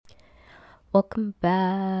Welcome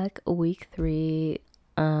back, week 3.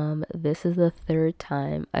 This is the third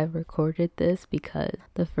time I've recorded this because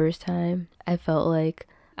the first time I felt like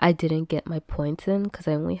I didn't get my points in because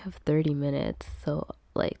I only have 30 minutes. So,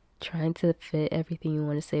 like, trying to fit everything you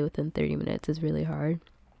want to say within 30 minutes is really hard.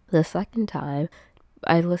 The second time,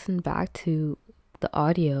 I listened back to the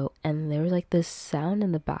audio and there was like this sound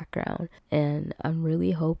in the background, and I'm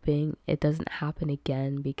really hoping it doesn't happen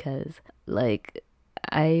again because, like,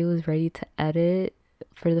 I was ready to edit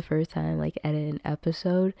for the first time, like edit an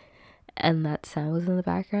episode, and that sound was in the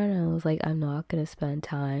background, and I was like, I'm not gonna spend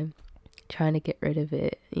time trying to get rid of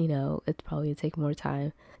it. It's probably gonna take more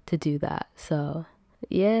time to do that. So,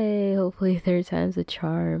 yay, hopefully third time's a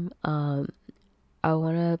charm. I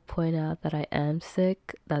want to point out that I am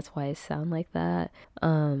sick. That's why I sound like that.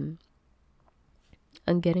 Um,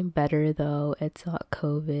 I'm getting better though. It's not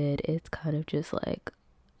COVID. It's kind of just like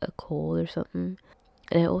a cold or something.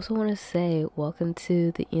 And I also want to say welcome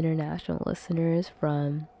to the international listeners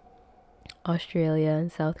from Australia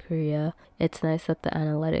and South Korea. It's nice that the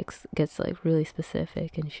analytics gets like really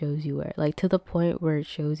specific and shows you where, like, to the point where it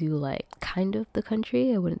shows you like kind of the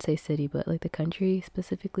country. I wouldn't say city, but like the country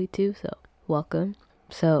specifically too. So, welcome.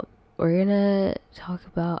 So, I'm gonna talk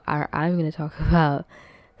about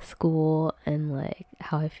school and like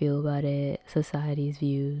how I feel about it, society's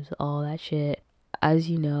views, all that shit. As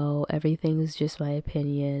you know, everything is just my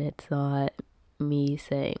opinion. It's not me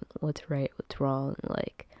saying what's right, what's wrong.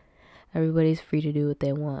 Like, everybody's free to do what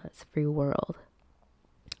they want. It's a free world.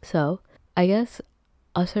 So, I guess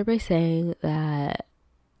I'll start by saying that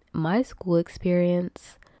my school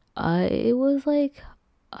experience, it was like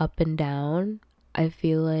up and down. I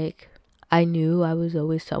feel like I knew I was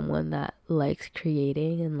always someone that likes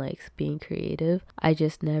creating and likes being creative. I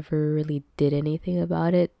just never really did anything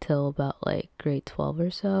about it till about like grade 12 or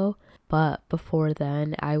so. But before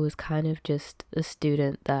then, I was kind of just a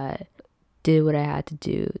student that did what I had to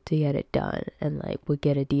do to get it done and like would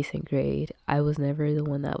get a decent grade. I was never the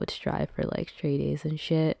one that would strive for like straight A's and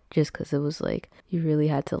shit just because it was like you really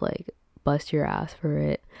had to like bust your ass for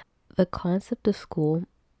it. The concept of school,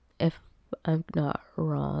 if I'm not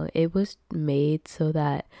wrong, it was made so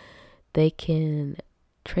that they can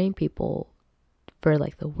train people for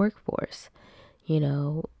like the workforce, you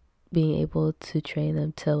know, being able to train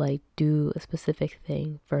them to like do a specific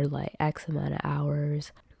thing for like X amount of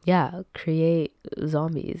hours. Yeah, create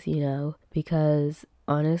zombies, because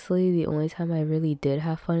honestly, the only time I really did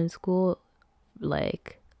have fun in school,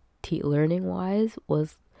 like learning wise,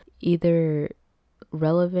 was either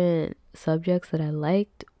relevant subjects that I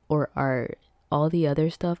liked or art. All the other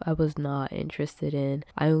stuff I was not interested in.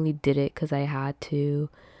 I only did it because I had to.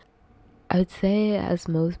 I would say, as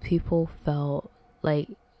most people felt like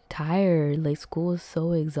tired, like school is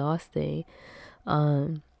so exhausting.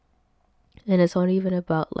 Um, and it's not even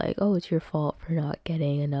about like, oh, it's your fault for not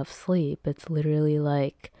getting enough sleep. It's literally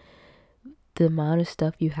like the amount of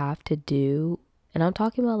stuff you have to do. And I'm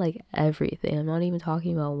talking about like everything. I'm not even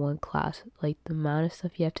talking about one class. Like, the amount of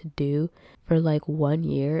stuff you have to do for like 1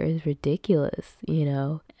 year is ridiculous.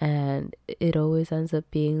 And it always ends up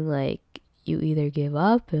being like you either give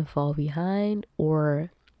up and fall behind,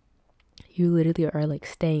 or you literally are like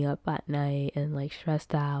staying up at night and like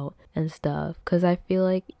stressed out and stuff. Because I feel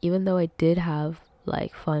like even though I did have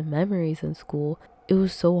like fun memories in school, it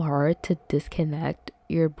was so hard to disconnect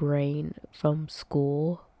your brain from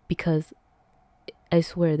school because I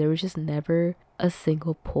swear there was just never a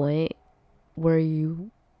single point where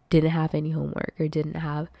you didn't have any homework or didn't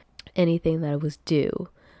have anything that was due.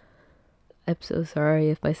 I'm so sorry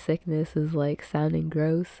if my sickness is like sounding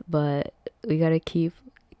gross, but we gotta keep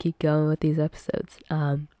going with these episodes.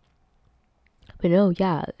 But no,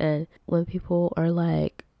 yeah, and when people are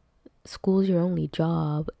like, school's your only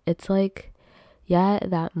job, it's like, yeah,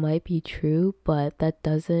 that might be true, but that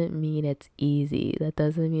doesn't mean it's easy. That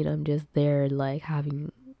doesn't mean I'm just there like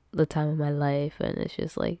having the time of my life and it's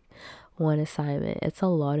just like one assignment. It's a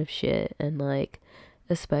lot of shit, and like,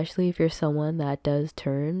 especially if you're someone that does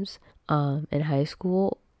terms in high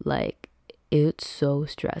school, like, it's so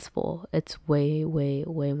stressful. It's way, way,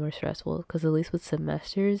 way more stressful because at least with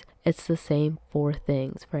semesters, it's the same four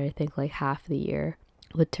things for I think like half the year.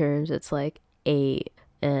 With terms, it's like eight,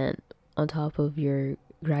 and on top of your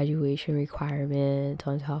graduation requirement,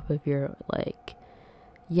 on top of your like,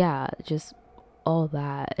 yeah, just all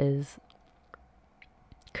that is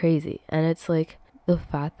crazy. And it's like the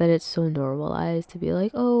fact that it's so normalized to be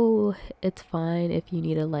like, oh, it's fine if you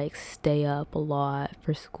need to like stay up a lot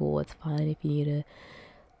for school, it's fine if you need to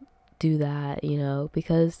do that,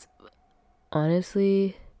 because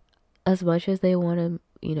honestly, as much as they want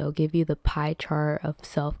to give you the pie chart of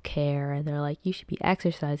self-care, and they're like, you should be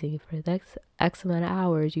exercising for the next X amount of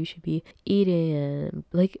hours, you should be eating, and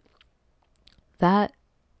like that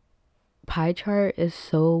pie chart is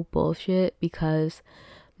so bullshit because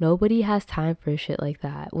nobody has time for shit like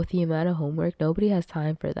that. With the amount of homework, nobody has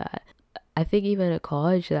time for that. I think even at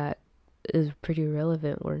college that is pretty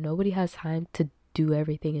relevant, where nobody has time to do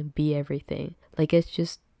everything and be everything. Like, it's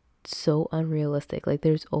just so unrealistic. Like,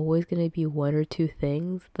 there's always going to be one or two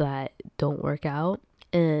things that don't work out,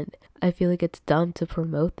 and I feel like it's dumb to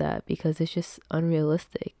promote that because it's just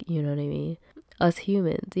unrealistic. You know what I mean? Us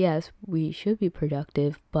humans, yes, we should be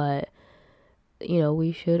productive, but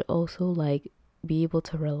we should also like be able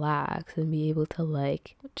to relax and be able to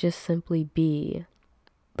like just simply be.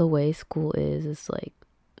 The way school is like,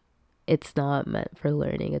 it's not meant for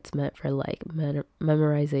learning, it's meant for like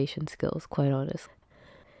memorization skills, quite honestly.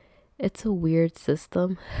 It's a weird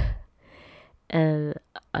system, and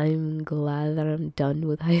I'm glad that I'm done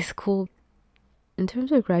with high school. In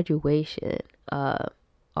terms of graduation,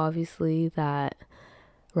 obviously that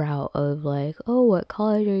route of like, oh, what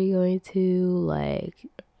college are you going to, like,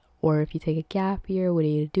 or if you take a gap year, what are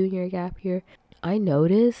you doing your gap year? I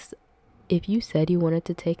noticed if you said you wanted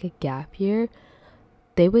to take a gap year,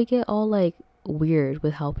 they would get all like weird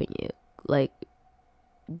with helping you. Like,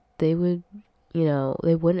 they would,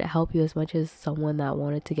 they wouldn't help you as much as someone that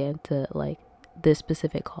wanted to get into like this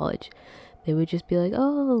specific college. They would just be like,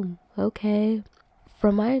 oh, okay.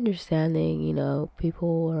 From my understanding,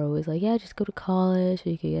 people are always like, yeah, just go to college so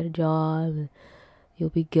you can get a job and you'll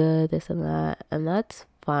be good, this and that. And that's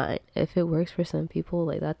fine. If it works for some people,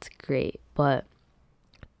 like, that's great. But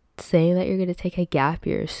saying that you're going to take a gap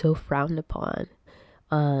year is so frowned upon.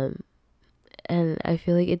 And I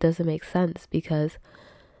feel like it doesn't make sense because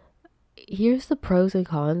here's the pros and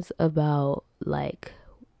cons about, like,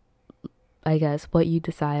 I guess what you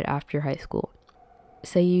decide after high school.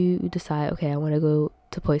 Say you decide, okay, I want to go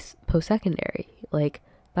to post-secondary. Like,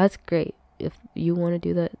 that's great if you want to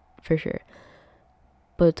do that, for sure.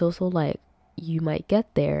 But it's also like, you might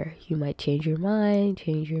get there, you might change your mind,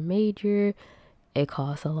 change your major. It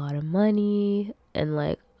costs a lot of money, and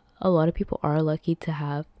like a lot of people are lucky to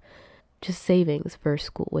have just savings for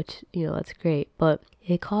school, which, that's great, but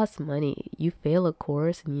it costs money. You fail a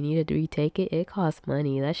course and you need to retake it, it costs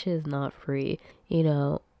money. That shit is not free.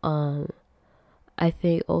 I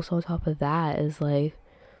think also on top of that is like,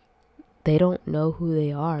 they don't know who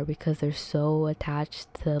they are because they're so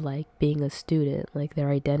attached to like being a student. Like, their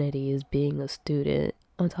identity is being a student.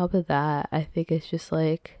 On top of that, I think it's just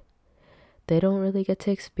like, they don't really get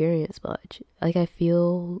to experience much. Like, I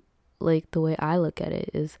feel like the way I look at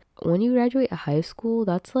it is, when you graduate high school,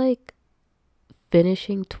 that's like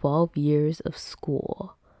finishing 12 years of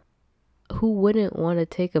school. Who wouldn't want to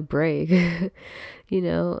take a break? you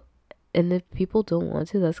know and if people don't want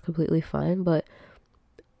to, that's completely fine, but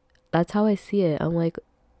that's how I see it. I'm like,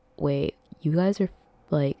 wait, you guys are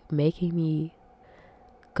like making me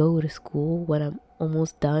go to school when I'm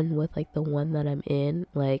almost done with like the one that I'm in.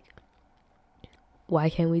 Like, why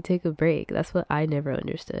can't we take a break? That's what I never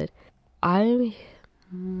understood. I'm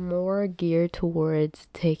more geared towards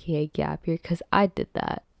taking a gap year because I did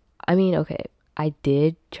that. I mean, okay, I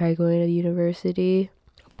did try going to university,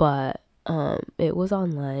 but it was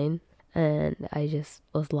online, and I just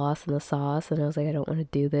was lost in the sauce, and I was like, I don't want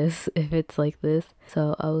to do this if it's like this.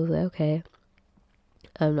 So I was like, okay,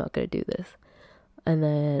 I'm not gonna do this. And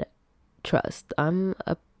then, trust, I'm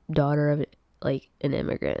a daughter of like an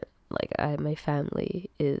immigrant. Like, my family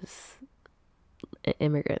is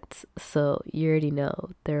immigrants, so you already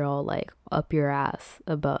know they're all like up your ass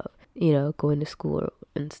about going to school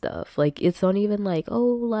and stuff. Like, it's not even like, oh,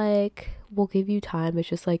 like, we'll give you time. It's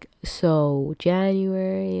just like, so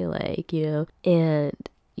January, like, and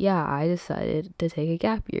yeah, I decided to take a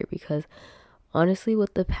gap year because honestly,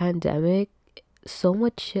 with the pandemic, so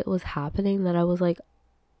much shit was happening that I was like,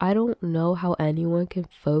 I don't know how anyone can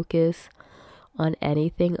focus on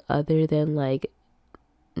anything other than like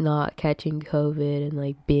not catching COVID and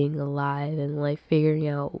like being alive and like figuring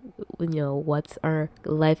out, what's our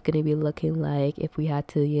life gonna be looking like if we had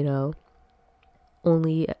to,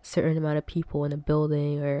 only a certain amount of people in a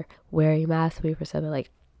building or wearing masks 24/7. Like,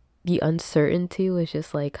 the uncertainty was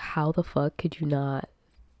just like, how the fuck could you not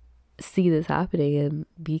see this happening and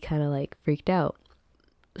be kind of like freaked out?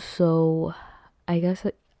 So I guess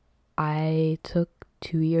I took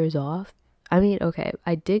 2 years off. I mean, okay,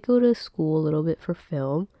 I did go to school a little bit for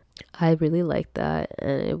film. I really liked that,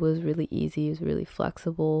 and it was really easy. It was really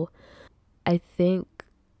flexible. I think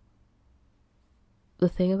the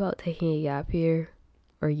thing about taking a gap year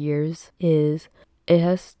or years is it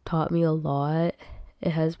has taught me a lot,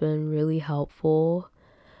 It has been really helpful.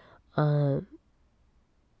 Um,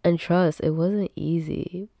 and trust, it wasn't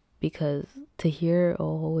easy because to hear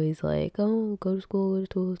always like, oh, go to school, go to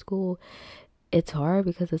school, go to school, it's hard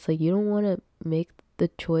because it's like you don't want to make the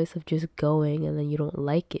choice of just going and then you don't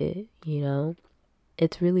like it, you know?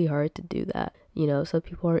 It's really hard to do that. You know, some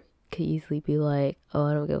people could easily be like, oh,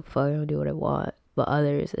 I don't give a fuck, I don't do what I want. But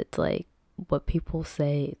others, it's like what people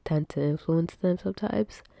say tend to influence them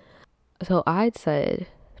sometimes. So I'd said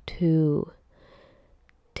to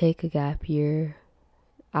take a gap year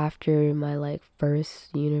after my like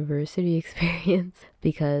first university experience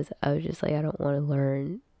because I was just like, I don't want to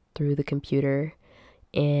learn through the computer.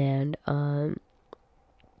 And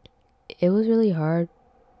it was really hard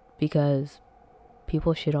because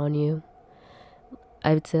people shit on you.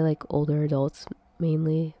 I would say like older adults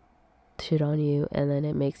mainly shit on you, and then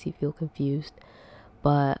it makes you feel confused.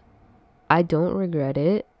 But I don't regret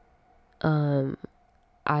it. um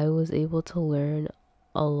I was able to learn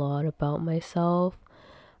a lot about myself.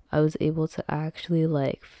 I was able to actually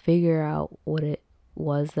like figure out what it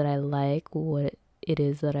was that I like, what it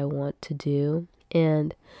is that I want to do.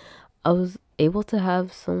 And I was able to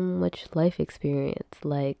have so much life experience,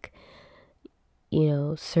 like, you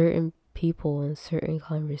know, certain people and certain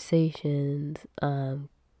conversations,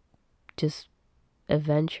 just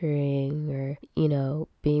adventuring, or, you know,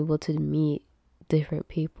 being able to meet different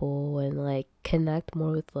people and like connect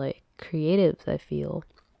more with like creatives, I feel,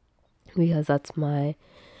 because that's my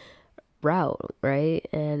route, right?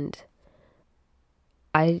 And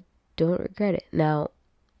I don't regret it. Now,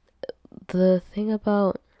 the thing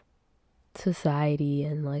about society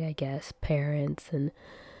and like I guess parents and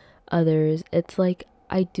others, it's like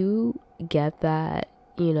I do get that,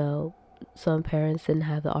 you know, some parents didn't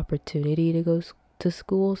have the opportunity to go to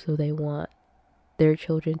school, so they want their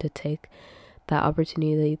children to take that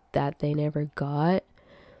opportunity that they never got.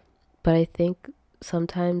 But I think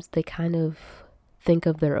sometimes they kind of think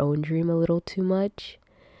of their own dream a little too much,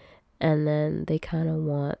 and then they kind of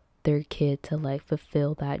want their kid to like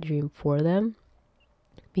fulfill that dream for them.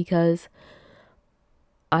 Because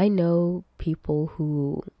I know people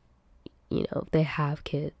who, you know, they have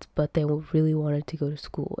kids but they really wanted to go to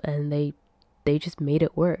school, and they just made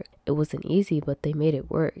it work. It wasn't easy, but they made it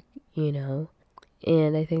work, you know.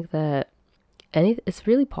 And I think that it's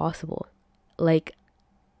really possible. Like,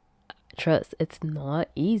 trust, it's not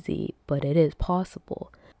easy, but it is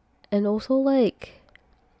possible. And also like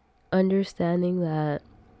understanding that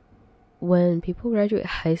when people graduate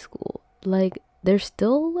high school, like they're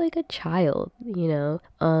still like a child, you know.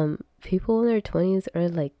 People in their 20s are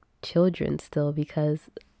like children still, because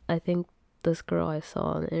I think this girl I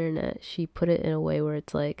saw on the internet, she put it in a way where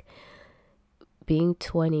it's like being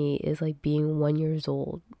 20 is like being 1 years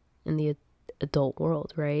old in the adult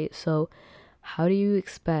world, right? So how do you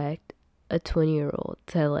expect a 20-year-old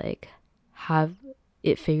to like have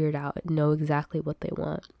it figured out, know exactly what they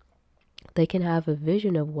want? They can have a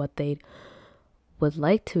vision of what they would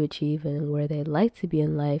like to achieve and where they'd like to be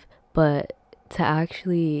in life, but to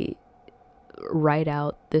actually write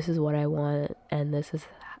out, this is what I want and this is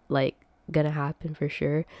like gonna happen for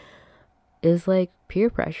sure, is like peer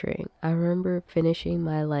pressuring. I remember finishing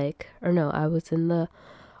my like, or no, I was in the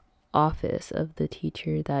office of the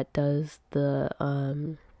teacher that does the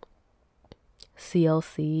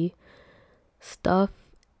CLC stuff,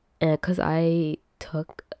 and because I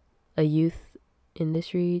took a youth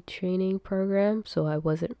industry training program, so I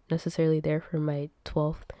wasn't necessarily there for my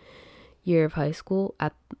 12th year of high school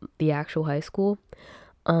at the actual high school.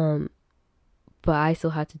 But I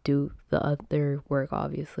still had to do the other work,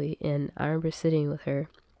 obviously. And I remember sitting with her,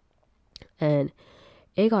 and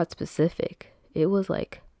it got specific. It was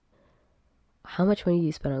like, how much money do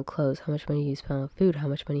you spend on clothes? How much money do you spend on food? How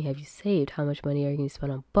much money have you saved? How much money are you going to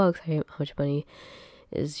spend on books? How much money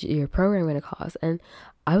is your program going to cost? And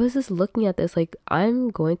I was just looking at this like, I'm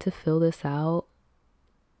going to fill this out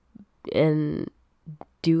and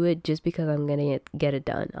do it just because I'm going to get it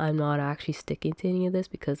done. I'm not actually sticking to any of this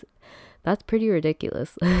because that's pretty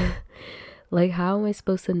ridiculous. Like, how am I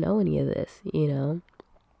supposed to know any of this, you know?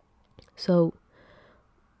 So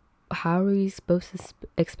how are we supposed to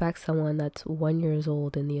expect someone that's 1 years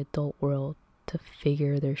old in the adult world to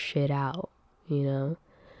figure their shit out, you know?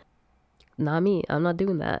 Not me. I'm not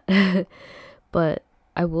doing that. But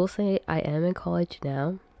I will say I am in college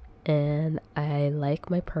now, and I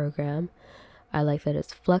like my program. I like that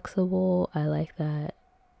it's flexible. I like that,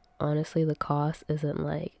 honestly, the cost isn't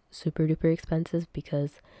like super duper expensive,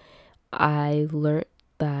 because I learned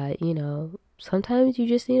that, you know, sometimes you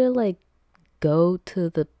just need to like go to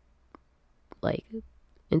the like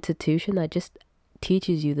institution that just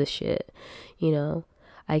teaches you the shit, you know.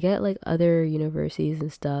 I get like other universities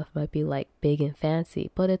and stuff might be like big and fancy,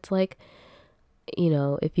 but it's like,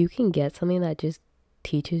 if you can get something that just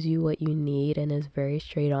teaches you what you need and is very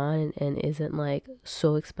straight on and isn't like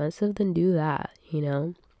so expensive, then do that.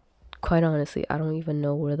 Quite honestly, I don't even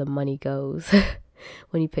know where the money goes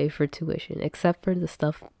when you pay for tuition, except for the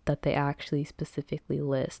stuff that they actually specifically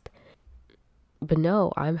list. But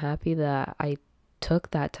no, I'm happy that I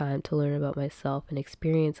took that time to learn about myself and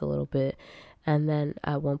experience a little bit, and then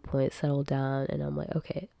at one point settle down and I'm like,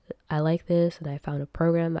 okay, I like this and I found a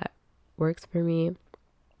program that works for me.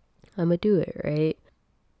 I'm gonna do it, right?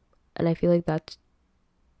 And I feel like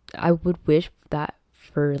I would wish that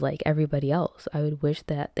for like everybody else. I would wish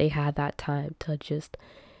that they had that time to just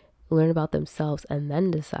learn about themselves and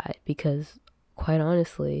then decide, because quite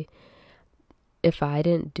honestly, if I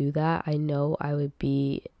didn't do that, I know I would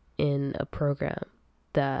be in a program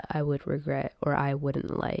that I would regret or I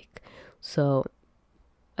wouldn't like. So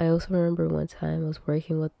I also remember one time I was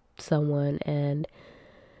working with someone and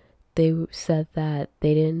they said that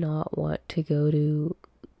they did not want to go to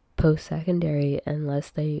post-secondary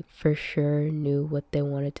unless they for sure knew what they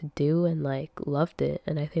wanted to do and like loved it.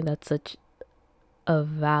 And I think that's such a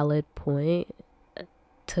valid point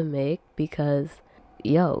to make, because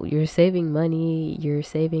you're saving money, you're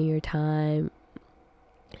saving your time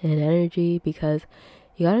and energy, because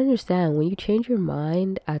you gotta understand, when you change your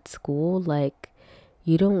mind at school, like,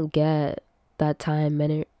 you don't get that time,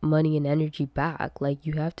 money and energy back. Like,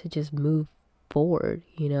 you have to just move forward.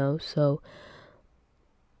 So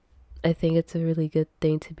I think it's a really good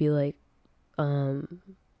thing to be like,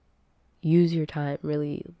 use your time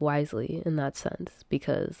really wisely in that sense,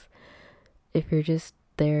 because if you're just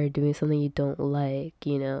there doing something you don't like,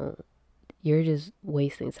 you're just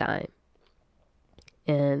wasting time.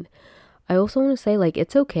 And I also want to say, like,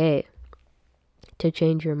 it's okay to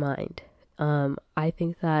change your mind. I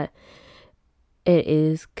think that it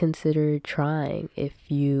is considered trying if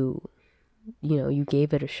you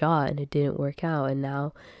gave it a shot and it didn't work out, and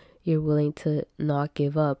now you're willing to not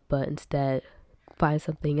give up, but instead find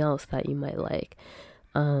something else that you might like.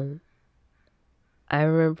 I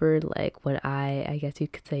remember like when I guess you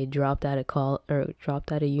could say dropped out of college or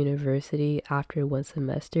dropped out of university after one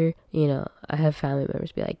semester. I have family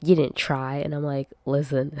members be like, "You didn't try," and I'm like,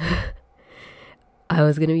 "Listen, I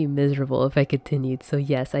was gonna be miserable if I continued. So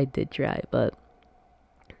yes, I did try, but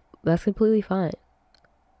that's completely fine.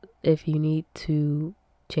 If you need to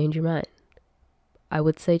change your mind, I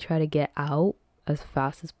would say try to get out as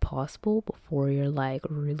fast as possible before you're like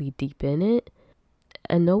really deep in it,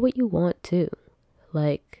 and know what you want too.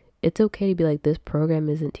 Like, it's okay to be like, this program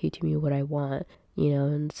isn't teaching me what I want,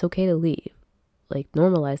 and it's okay to leave. Like,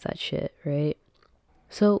 normalize that shit, right?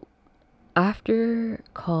 So, after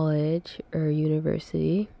college or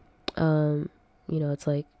university, it's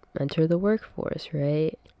like enter the workforce,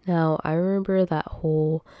 right? Now, I remember that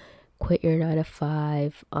whole quit your 9 to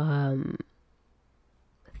 5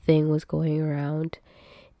 thing was going around,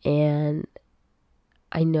 and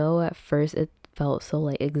I know at first it felt so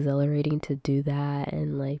like exhilarating to do that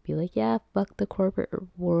and like be like, yeah, fuck the corporate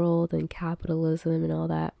world and capitalism and all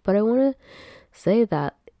that. But I want to say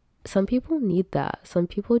that some people need that. Some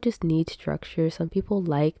people just need structure. Some people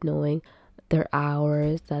like knowing their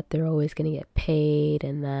hours, that they're always going to get paid,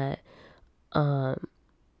 and that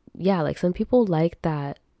like some people like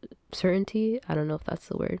that certainty. I don't know if that's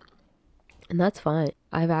the word. And that's fine.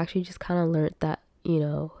 I've actually just kind of learned that,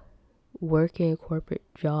 working a corporate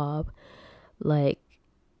job like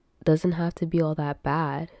doesn't have to be all that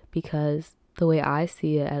bad, because the way I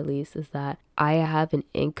see it, at least, is that I have an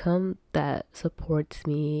income that supports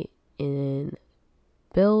me in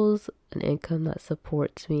bills, an income that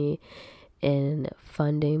supports me in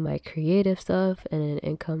funding my creative stuff, and an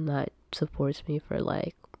income that supports me for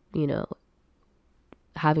like,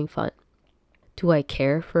 having fun. Do I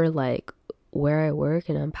care for like where I work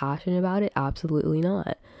and I'm passionate about it? Absolutely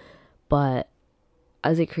not. But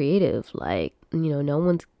as a creative, like, no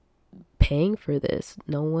one's paying for this.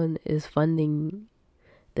 No one is funding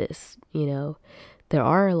this. There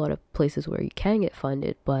are a lot of places where you can get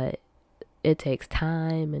funded, but it takes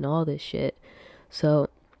time and all this shit. So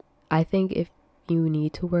I think if you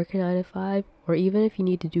need to work a 9 to 5, or even if you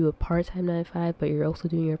need to do a part-time 9 to 5, but you're also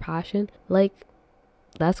doing your passion, like,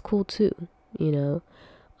 that's cool too.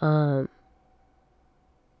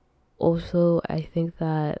 Also, I think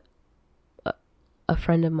that a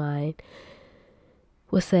friend of mine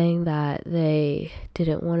was saying that they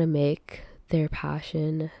didn't want to make their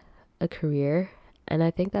passion a career, and I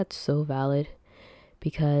think that's so valid,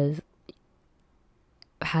 because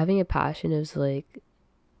having a passion is like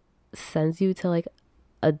sends you to like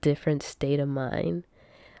a different state of mind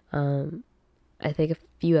Um, I think a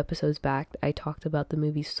few episodes back, I talked about the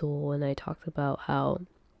movie Soul, and I talked about how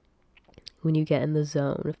when you get in the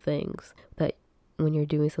zone of things, that when you're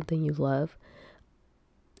doing something you love,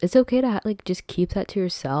 it's okay to like just keep that to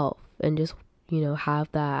yourself and just, have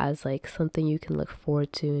that as like something you can look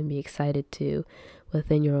forward to and be excited to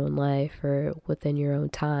within your own life or within your own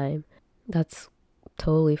time. That's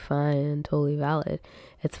totally fine and totally valid.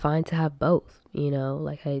 It's fine to have both,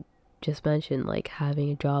 like I just mentioned, like having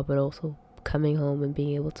a job but also coming home and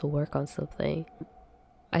being able to work on something.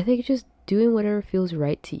 I think just doing whatever feels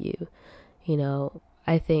right to you.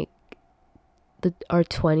 I think that our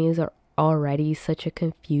 20s are already such a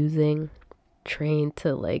confusing train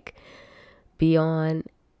to like be on,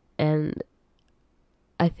 and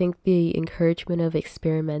I think the encouragement of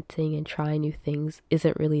experimenting and trying new things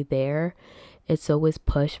isn't really there. It's always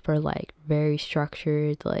pushed for like very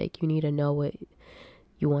structured, like you need to know what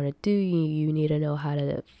you want to do, you need to know how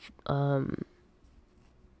to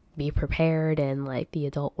be prepared in like the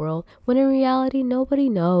adult world, when in reality nobody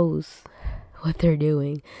knows what they're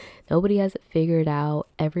doing. Nobody has it figured out.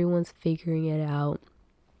 Everyone's figuring it out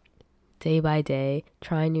day by day,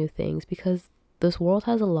 trying new things because this world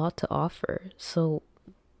has a lot to offer. So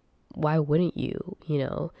why wouldn't you,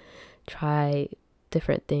 try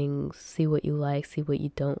different things, see what you like, see what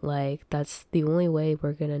you don't like. That's the only way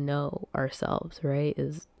we're gonna know ourselves, right?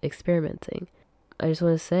 Is experimenting. I just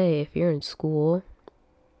want to say, if you're in school,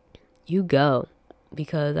 you go,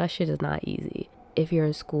 because that shit is not easy. If you're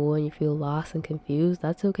in school and you feel lost and confused,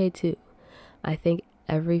 that's okay too. I think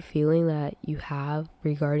every feeling that you have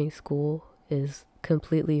regarding school is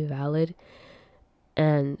completely valid,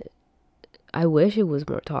 and I wish it was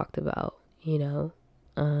more talked about, and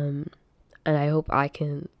I hope I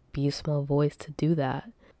can be a small voice to do that.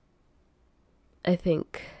 I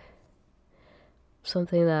think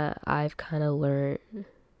something that I've kind of learned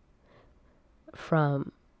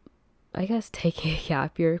from, I guess, taking a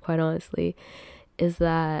gap year, quite honestly, is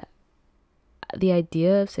that the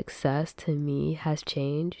idea of success to me has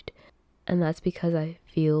changed. And that's because I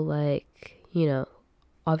feel like,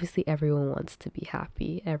 obviously everyone wants to be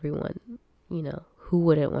happy. Everyone, who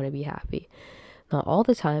wouldn't want to be happy? Not all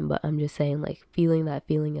the time, but I'm just saying, like, feeling that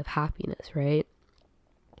feeling of happiness, right?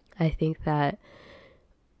 I think that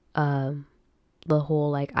the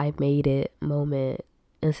whole, like, I made it moment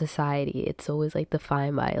in society, it's always, like,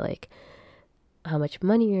 defined by, like, how much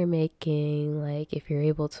money you're making, like, if you're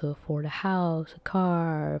able to afford a house, a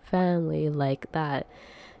car, a family, like, that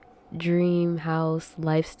dream house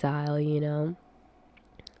lifestyle,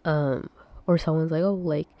 or someone's like, oh,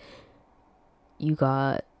 like, you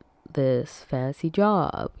got this fancy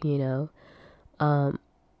job,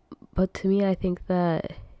 but to me, I think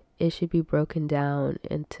that it should be broken down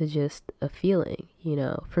into just a feeling.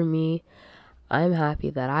 For me, I'm happy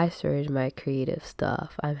that I started my creative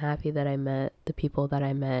stuff. I'm happy that I met the people that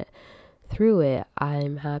I met through it.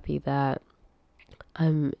 I'm happy that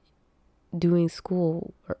I'm doing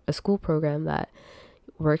school, or a school program that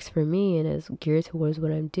works for me and is geared towards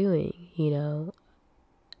what I'm doing,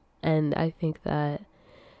 and I think that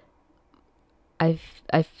I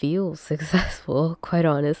feel successful, quite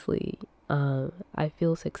honestly. I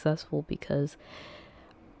feel successful because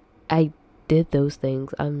I did those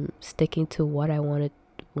things. I'm sticking to what I want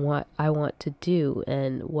to do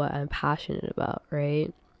and what I'm passionate about,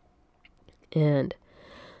 right? And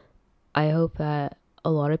I hope that a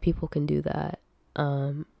lot of people can do that.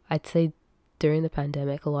 I'd say during the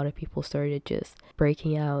pandemic, a lot of people started just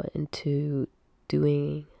breaking out into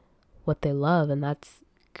doing what they love, and that's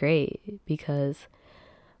great, because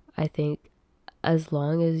I think as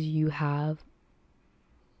long as you have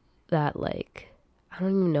that, like, I don't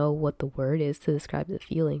even know what the word is to describe the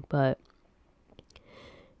feeling, but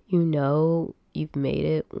you've made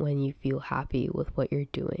it when you feel happy with what you're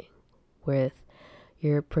doing, with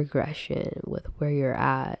your progression, with where you're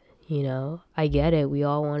at. I get it, we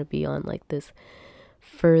all want to be on like this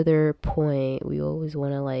further point, we always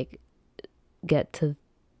want to like get to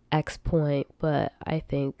X point, but I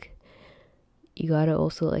think you gotta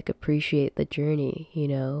also like appreciate the journey,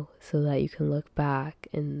 so that you can look back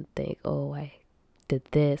and think, oh, I did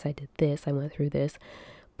this, I went through this,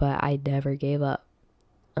 but I never gave up.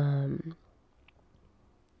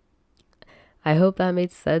 I hope that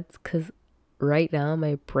made sense, because right now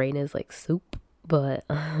my brain is like soup, but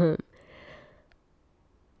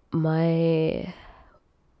my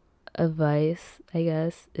advice, I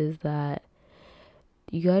guess, is that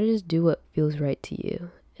you gotta just do what feels right to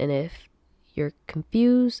you. And if you're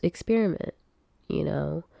confused, experiment.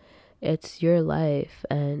 It's your life,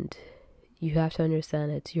 and you have to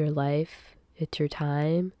understand it's your life, it's your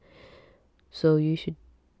time. So you should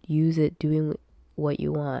use it doing what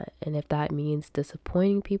you want. And if that means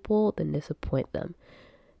disappointing people, then disappoint them.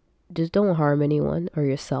 Just don't harm anyone or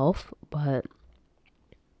yourself, but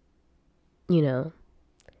you know,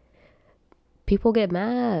 people get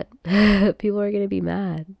mad. People are going to be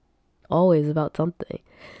mad always about something.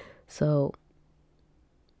 So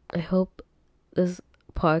I hope this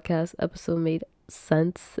podcast episode made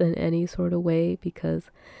sense in any sort of way,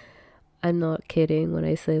 because I'm not kidding when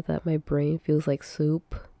I say that my brain feels like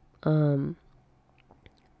soup.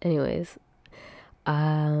 Anyways,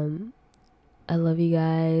 I love you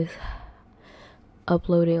guys.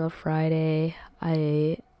 Uploading on Friday.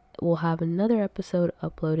 I will have another episode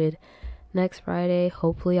uploaded next Friday.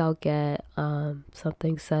 Hopefully I'll get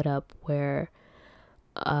something set up where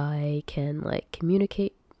I can like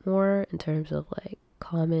communicate more in terms of like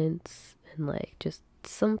comments and like just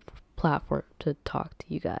some platform to talk to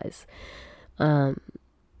you guys.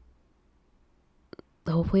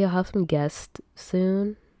 Hopefully I'll have some guests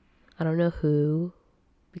soon. I don't know who,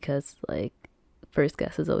 because like first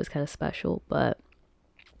guest is always kind of special, but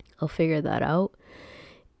I'll figure that out.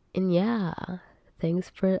 And yeah, thanks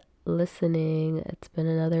for listening. It's been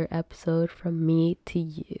another episode from me to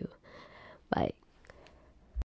you. Bye.